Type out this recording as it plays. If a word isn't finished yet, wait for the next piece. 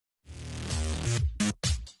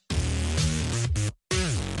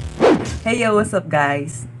Hey yo, what's up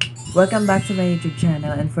guys? Welcome back to my YouTube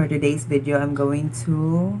channel, and for today's video, I'm going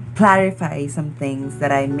to clarify some things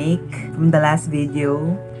that I make from the last video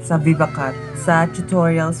sa Vivacut, sa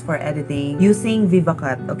tutorials for editing using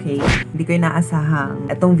Vivacut, okay? Hindi ko inaasahang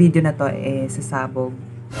itong video na to sasabog.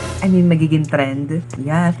 Magiging trend.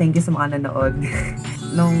 Yeah, thank you sa mga nanood.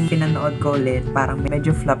 Nung pinanood ko ulit, parang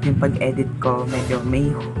medyo flop yung pag-edit ko. Medyo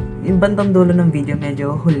may yung bandang dulo ng video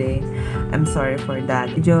medyo huli. I'm sorry for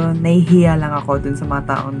that. Medyo nahihiya lang ako dun sa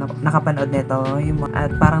mga taong nakapanood nito.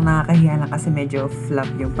 At parang nakakahiya lang kasi medyo flop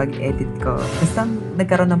yung pag-edit ko. Basta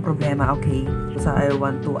nagkaroon ng problema, okay? So I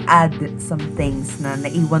want to add some things na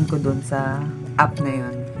naiwan ko dun sa app na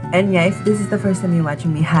yun. And yeah, if this is the first time you're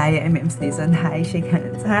watching me, hi, I'm Ems Dizon. Hi, shake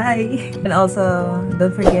hands. Hi! And also,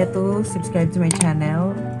 don't forget to subscribe to my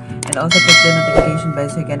channel. And also click the notification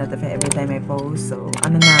bell so you get notified every time I post. So,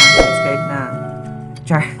 subscribe na.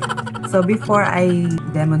 Char. So, before I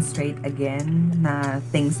demonstrate again na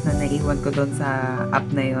things na naiwan ko doon sa app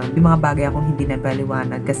na yon, yung mga bagay akong hindi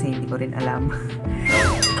napaliwanag kasi hindi ko rin alam.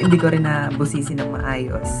 Hindi ko rin na busisi ng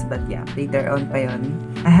maayos. But yeah, later on pa yon.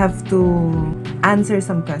 I have to answer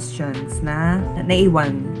some questions na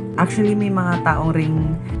naiwan. Actually, may mga taong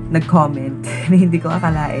ring nag-comment na hindi ko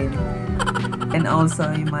akalain. And also,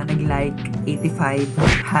 yung mga nag-like, 85,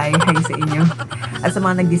 hi sa inyo. At sa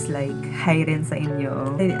mga nag-dislike, hi rin sa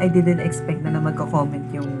inyo. I didn't expect na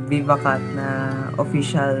magko-comment yung Vivacut na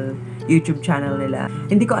official YouTube channel nila.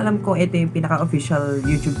 Hindi ko alam kung ito yung pinaka-official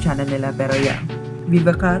YouTube channel nila, pero yeah.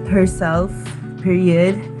 Vivacut herself,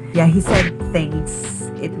 period. Yeah, he said thanks.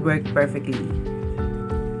 It worked perfectly.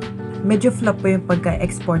 Medyo flop po yung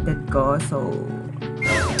pagka-exported ko, so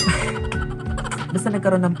basta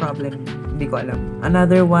nagkaroon ng problem. Hindi ko alam.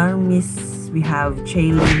 Another one, we have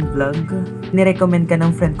Chaylin Vlog. Nirecommend ka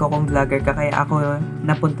ng friend ko kung vlogger ka, kaya ako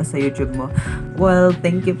napunta sa YouTube mo. Well,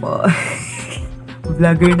 thank you po.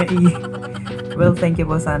 Vlogger na Well, thank you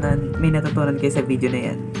po. Sana may natutunan kayo sa video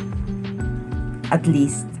na yan. At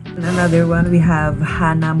least. Another one, we have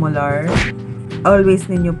Hannah Molar. Always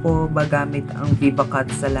ninyo po ba gamit ang Vivacut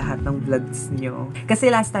sa lahat ng vlogs nyo?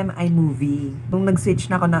 Kasi last time iMovie, nung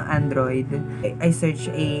nag-switch na ako ng Android, I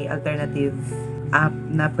search a alternative app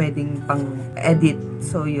na pwedeng pang edit.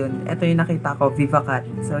 So yun, ito yung nakita ko, Vivacut.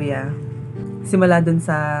 So yeah, simula dun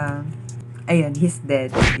sa, ayun, he's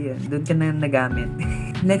dead. Yun, dun ka na nagamit.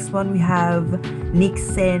 Next one, we have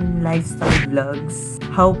Nixon Lifestyle Vlogs.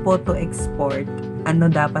 How po to export? Ano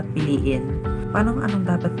dapat piliin? Paano anong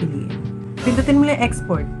dapat piliin? Pindutin mo lang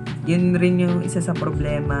export. Yun rin yung isa sa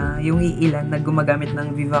problema. Yung iilan na gumagamit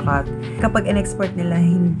ng Vivacut. Kapag in-export nila,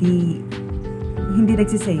 hindi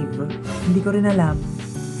nagsisave. Hindi ko rin alam.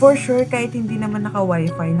 For sure, kahit hindi naman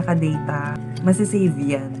naka-wifi, naka-data, masisave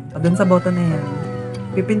yan. Doon sa button na yan.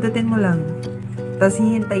 Pipindutin mo lang. Tapos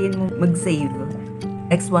hihintayin mo mag-save.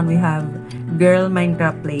 Next one, we have Girl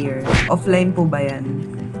Minecraft Player. Offline po ba yan?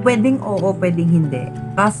 Pwedeng oo, pwedeng hindi.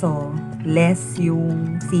 Kaso, less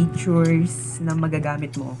yung features na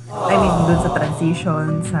magagamit mo. I mean, dun sa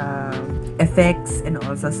transition, sa effects, and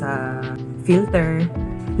also sa filter.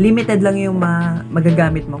 Limited lang yung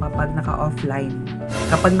magagamit mo kapag naka-offline.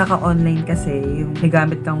 Kapag naka-online kasi, yung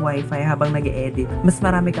nagamit kang wifi habang nag-edit, mas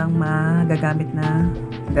marami kang magagamit na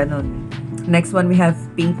ganun. Next one, we have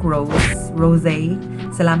Pink Rose.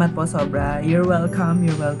 Salamat po sobra. You're welcome.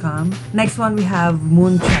 Next one, we have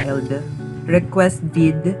Moonchild. Request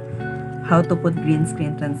vid. How to put green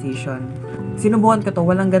screen transition. Sinubukan ko to,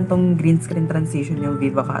 walang gantong green screen transition yung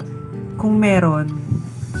Vivacut. Kung meron,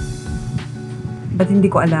 ba't hindi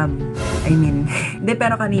ko alam? I mean, hindi,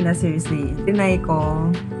 pero kanina, seriously, tinay ko,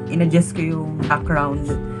 in-adjust ko yung background.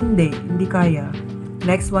 Hindi kaya.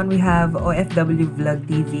 Next one, we have OFW Vlog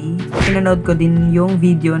TV. Pinanood ko din yung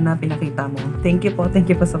video na pinakita mo. Thank you po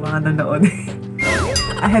sa mga nanood.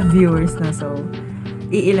 I have viewers na, so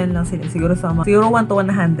iilan lang sila. Siguro 1 to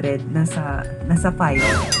 100, nasa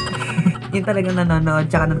 5. Yung talagang nanonood,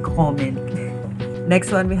 tsaka nagko-comment. Next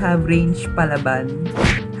one, we have Range Palaban.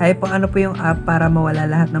 Hi po, ano po yung app para mawala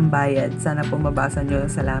lahat ng bayad? Sana po mabasa nyo.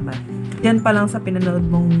 Salamat. Yan pa lang sa pinanood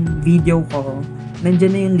mong video ko,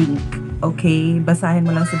 nandyan na yung link. Okay? Basahin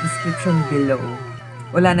mo lang sa description below.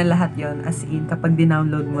 Wala na lahat yon, as in, kapag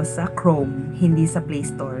dinownload mo sa Chrome, hindi sa Play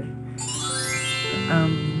Store.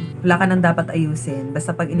 Wala ka nang dapat ayusin.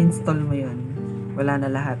 Basta pag in-install mo yun, wala na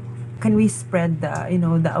lahat. Can we spread the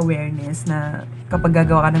awareness na kapag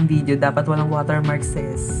gagawa ka ng video, dapat walang watermark,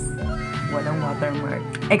 sis. Walang watermark.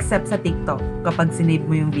 Except sa TikTok, kapag sinave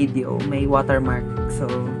mo yung video, may watermark. So,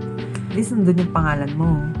 at least nandun yung pangalan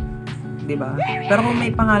mo. Diba? Pero kung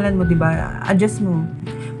may pangalan mo, diba, adjust mo.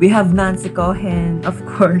 We have Nancy Cohen, of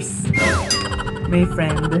course. My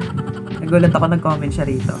friend. Nagulat ako nag-comment siya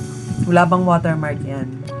rito. Wala bang watermark yan?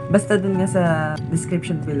 Basta dun nga sa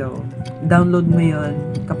description below. Download mo yun.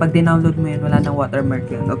 Kapag dinownload mo yun, wala nang watermark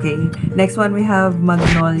yun. Okay? Next one, we have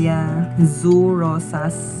Magnolia Zoo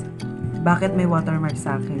Rosas. Bakit may watermark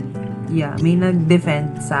sa akin? Yeah, may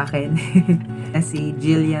nag-defend sa akin. Na si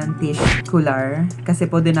Jillian Tish Kular. Kasi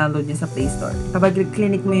po dinownload niya sa Play Store. Kapag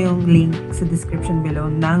clinic mo yung link sa description below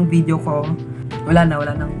ng video ko, wala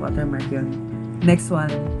nang watermark yun. Next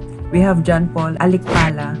one, we have John Paul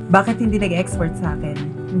Alikpala. Bakit hindi nag-export sa akin?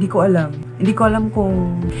 Hindi ko alam. Hindi ko alam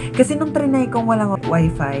kung... Kasi nung trinay kong walang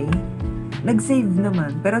wifi, nag-save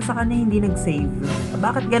naman. Pero sa kanya hindi nag-save.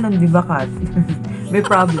 Bakit ganun, Vivacut? May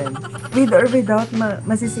problem. With or without,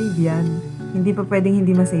 masisave yan. Hindi pa pwedeng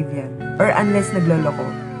hindi masave yan. Or unless nagloloko.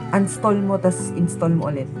 Uninstall mo, tas install mo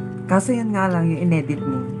ulit. Kaso yun nga lang, yung inedit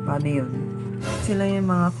mo. Paano yun? Sila yung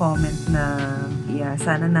mga comment na, yeah,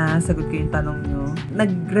 sana nasagot ko yung tanong nyo.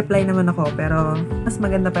 Nag-reply naman ako, pero mas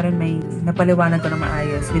maganda pa rin may napaliwanag ko na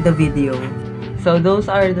maayos with the video. So, those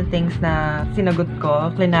are the things na sinagot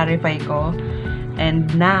ko, clarify ko. And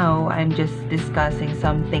now, I'm just discussing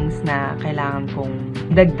some things na kailangan kong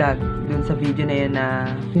dagdag dun sa video na yun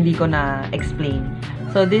na hindi ko na-explain.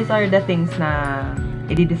 So, these are the things na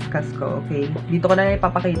i-discuss ko, okay? Dito ko na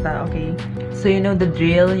ipapakita, okay? So, you know the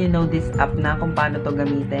drill, you know this app na kung paano to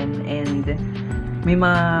gamitin, and may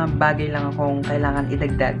mga bagay lang akong kailangan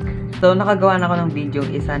idagdag. So, nakagawa na ako ng video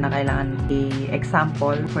isa na kailangan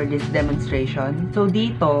i-example for this demonstration. So,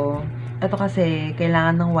 dito, ito kasi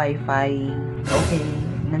kailangan ng wifi, okay,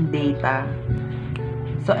 ng data.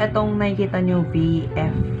 So, etong nakikita nyo,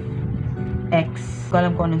 VFX. Ko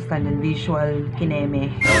alam kung anong stand yun, Visual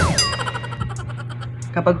Kineme.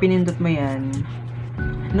 Kapag pinindot mo yan,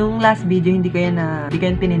 nung last video, hindi ko yan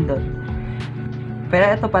pinindot. Pero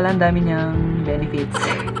ito pala, ang dami niyang benefits.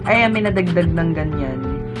 Ay, may nadagdag ng ganyan.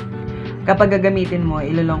 Kapag gagamitin mo,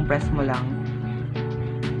 ilolong press mo lang.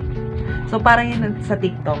 So, parang yun sa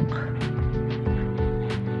TikTok.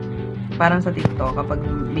 Parang sa TikTok, kapag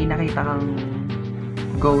may nakita kang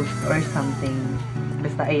ghost or something.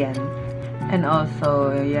 Basta, ayan. And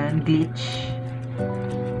also, yan, glitch.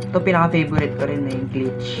 Ito, pinaka-favorite ko rin na yung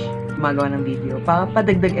glitch. Gumagawa ng video.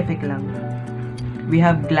 Padagdag effect lang. We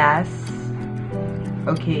have glass.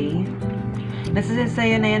 Okay.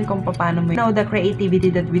 Nasasayo na yan kung paano mo know the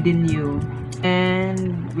creativity that within you.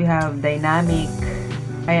 And we have dynamic.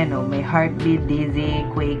 Ayan o, may heartbeat, dizzy,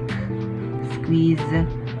 quake, squeeze.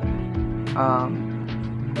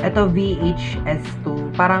 Ito VHS2.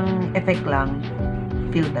 Parang effect lang.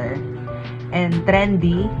 Filter. And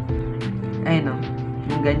trendy. Ayan o.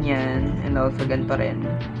 Yung ganyan. And also ganito rin.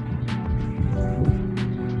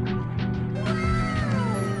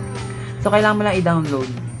 So, kailangan mo lang i-download.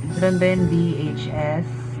 Meron din VHS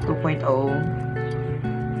 2.0.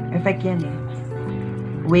 Effect yan eh.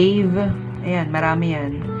 Wave. Ayan, marami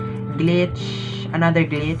yan. Glitch. Another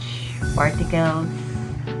glitch. Particles.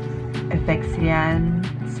 Effects yan.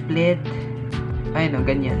 Split. Ayun o,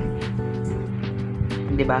 ganyan.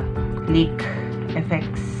 Diba? Click.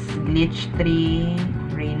 Effects. Glitch 3.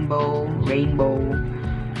 Rainbow.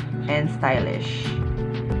 And stylish.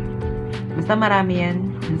 Basta marami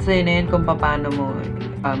yan. So, yun na yun kung paano mo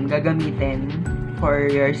gagamitin for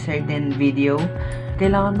your certain video.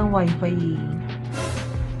 Kailangan ng wifi.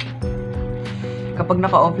 Kapag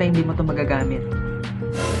naka-offline, hindi mo ito magagamit.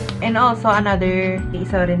 And also,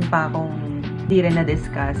 isa rin pa akong di rin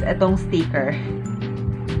na-discuss. Itong sticker.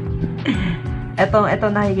 Ito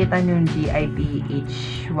nakikita nyo yung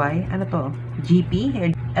GIPHY. Ano to? GP?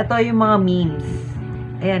 Ito yung mga memes.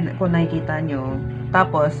 Ayan, kung nakikita nyo.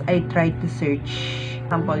 Tapos, I tried to search.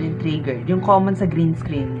 Example, yung trigger. Yung common sa green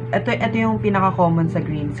screen. Ito yung pinaka-common sa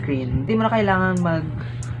green screen. Hindi mo na kailangan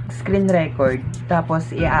mag-screen record.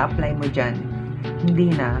 Tapos, i-apply mo dyan.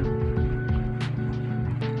 Hindi na.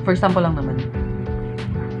 For example lang naman.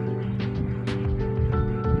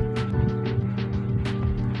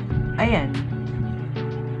 Ayan.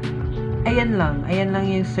 Ayan lang. Ayan lang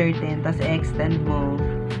yung certain. Tapos, i-extend mo.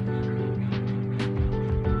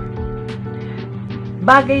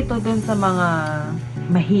 Bagay to dun sa mga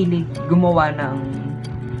mahilig gumawa ng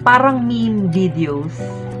parang meme videos.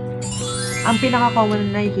 Ang pinaka-common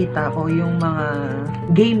na nakikita ko yung mga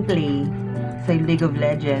gameplay sa League of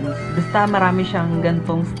Legends. Basta marami siyang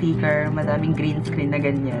gantong sticker, madaming green screen na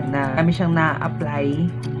ganyan, na marami siyang na-apply,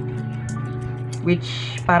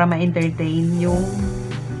 which para ma-entertain yung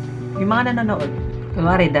mga nanonood.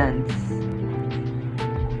 Kunwari dance.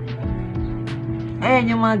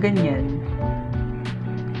 Ayan, yung mga ganyan.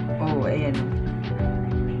 Oh, ayan.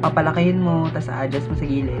 Papalakihin mo, tapos a-adjust mo sa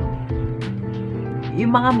gilid.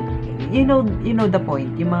 Yung you know the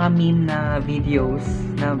point. Yung mga meme na videos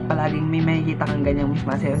na palaging may makikita kang ganyang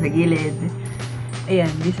mismasayaw sa gilid.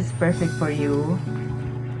 Ayan, this is perfect for you.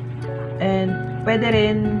 And pwede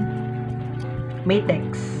rin may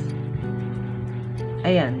text.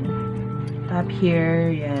 Ayan. Tap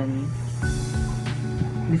here, yan.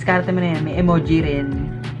 Diskarte mo na yan. May emoji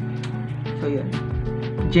rin. So, yun.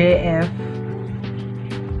 JF.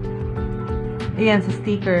 Ayan, sa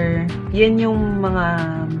sticker. Yan yung mga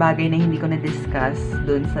bagay na hindi ko na-discuss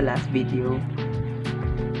dun sa last video.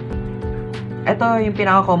 Ito, yung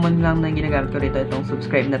pinaka-common lang na ginagamit ko rito. Itong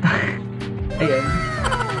subscribe na to. Ayan.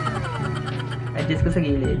 Adjust ko sa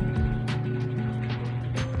gilid.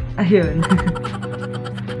 Ayun.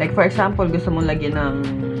 Like for example, gusto mong lagyan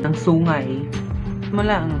ng sungay. Mo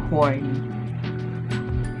lang horn.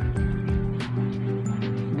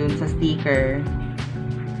 Dun sa sticker.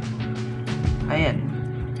 Ayan.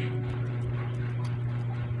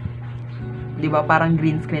 Di ba parang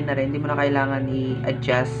green screen na rin. Hindi mo na kailangan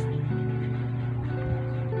i-adjust.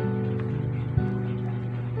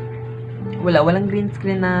 Walang green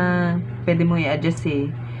screen na pwede mo i-adjust eh.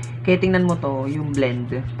 Kaya tingnan mo to, yung blend.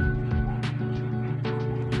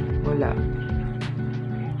 Wala.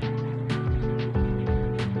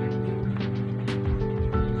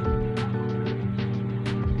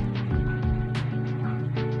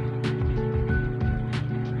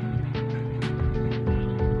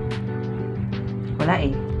 Wala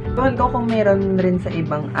eh. Tuhan ko kung meron rin sa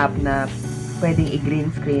ibang app na pwedeng i-green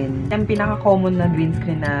screen. Yung pinaka-common na green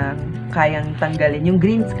screen na kayang tanggalin, yung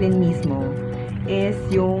green screen mismo, is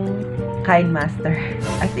yung KineMaster.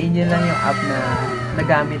 As in, yun lang yung app na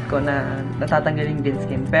nagamit ko na natatanggal yung green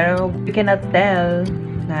screen. Pero you cannot tell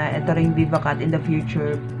na ito rin Vivacut in the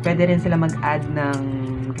future. Pwede rin sila mag-add ng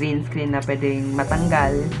green screen na pwedeng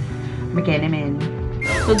matanggal. Mechanism.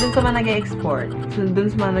 So, dun sa mga nag-export, so dun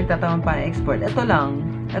sa mga nagtatamang pa export, ito lang,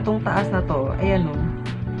 itong taas na to, ayan o,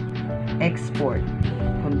 export.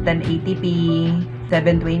 Kung 1080p,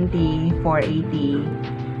 720, 480,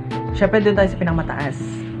 syempre dun tayo sa pinamataas.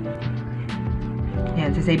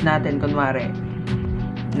 Ayan, sisave natin, kunwari.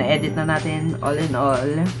 Na-edit na natin, all in all.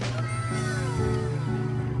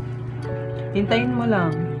 Hintayin mo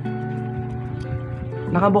lang.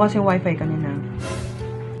 Nakabukas yung wifi kanina.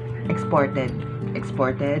 Exported.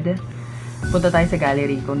 Punta tayo sa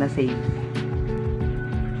gallery kung na-save.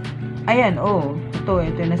 Ayan, oh. Ito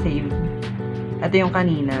yung na-save. Ito yung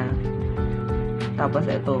kanina. Tapos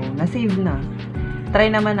ito, na-save na.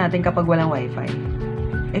 Try naman natin kapag walang wifi.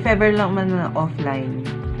 If ever lang man na offline.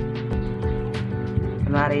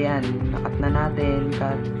 Kunwari yan, nakat na natin,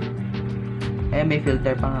 cut. Ayan, may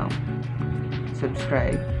filter pa nga.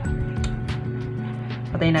 Subscribe.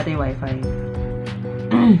 Patayin natin yung wifi.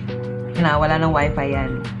 Wala ng wifi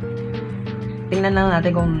yan. Tingnan lang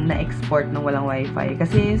natin kung na-export ng walang wifi.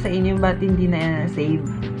 Kasi sa inyo, ba't hindi na-save?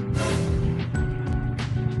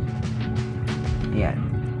 Ayan.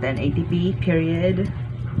 1080p, period.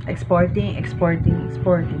 Exporting.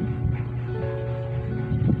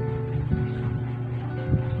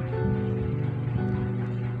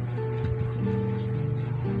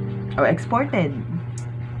 Oh, exported.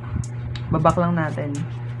 Babak lang natin.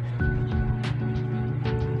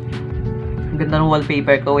 Ang ganda ng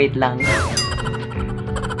wallpaper ko. Wait lang.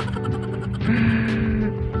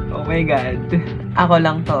 Oh my God. Ako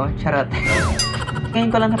lang to. Charot.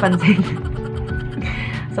 Ngayon ko lang napansin.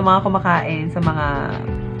 Sa mga kumakain, sa mga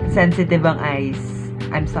sensitive ang eyes,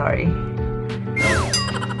 I'm sorry.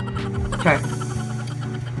 Char.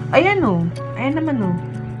 Ayan o. Ayan naman o.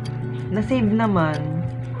 Na-save naman.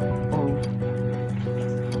 Oh.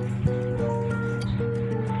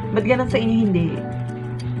 Ba't ganun sa inyo hindi?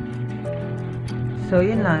 So,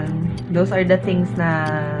 yun lang. Those are the things na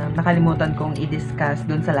nakalimutan kong i-discuss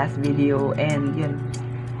dun sa last video. And, yun.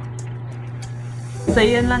 So,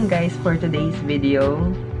 yun lang guys for today's video.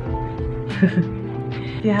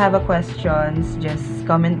 If you have a questions, just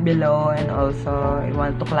comment below. And also, you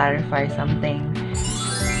want to clarify something.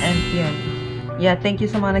 And, yun. Yeah, thank you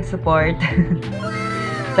sa mga nag-support.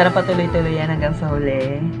 Sana patuloy-tuloy yan hanggang sa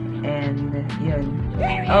huli. And, yun.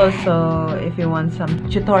 Also, if you want some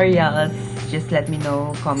tutorials, just let me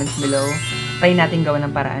know, comments below. Try natin gawa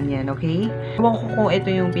ng paraan yan, okay? Ewan ko kung ito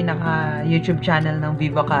yung pinaka-YouTube channel ng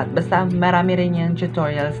Vivacut. Basta marami rin yan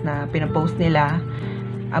tutorials na pinapost nila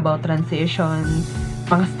about transitions,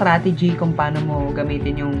 mga strategy kung paano mo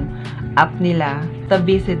gamitin yung app nila. So,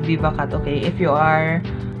 visit Vivacut, okay? If you are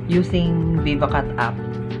using Vivacut app.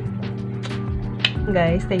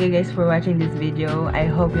 Guys, thank you guys for watching this video. I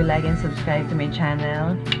hope you like and subscribe to my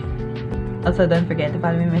channel. Also, don't forget to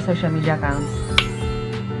follow me on my social media accounts.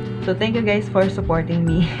 So, thank you guys for supporting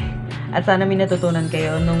me. At sana may natutunan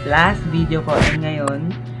kayo nung last video ko and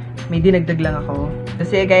ngayon, may dinagdag lang ako. So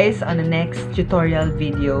see you guys on the next tutorial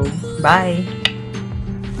video. Bye!